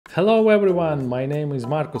Hello everyone, my name is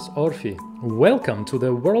Marcus Orfi. Welcome to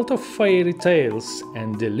the world of fairy tales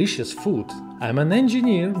and delicious food. I'm an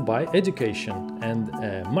engineer by education and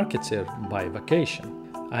a marketer by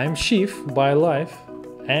vocation. I'm chef by life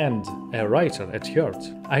and a writer at heart.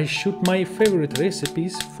 I shoot my favorite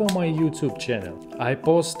recipes for my YouTube channel. I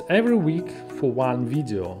post every week for one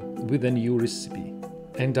video with a new recipe.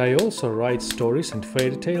 And I also write stories and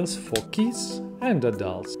fairy tales for kids and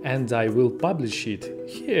adults, and I will publish it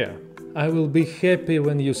here. I will be happy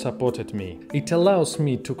when you supported me. It allows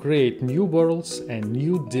me to create new worlds and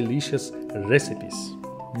new delicious recipes.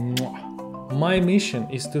 Mwah. My mission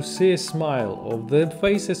is to see a smile on the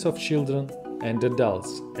faces of children and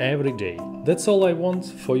adults every day. That's all I want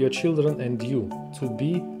for your children and you, to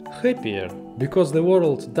be happier, because the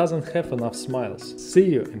world doesn't have enough smiles. See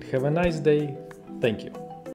you and have a nice day. Thank you.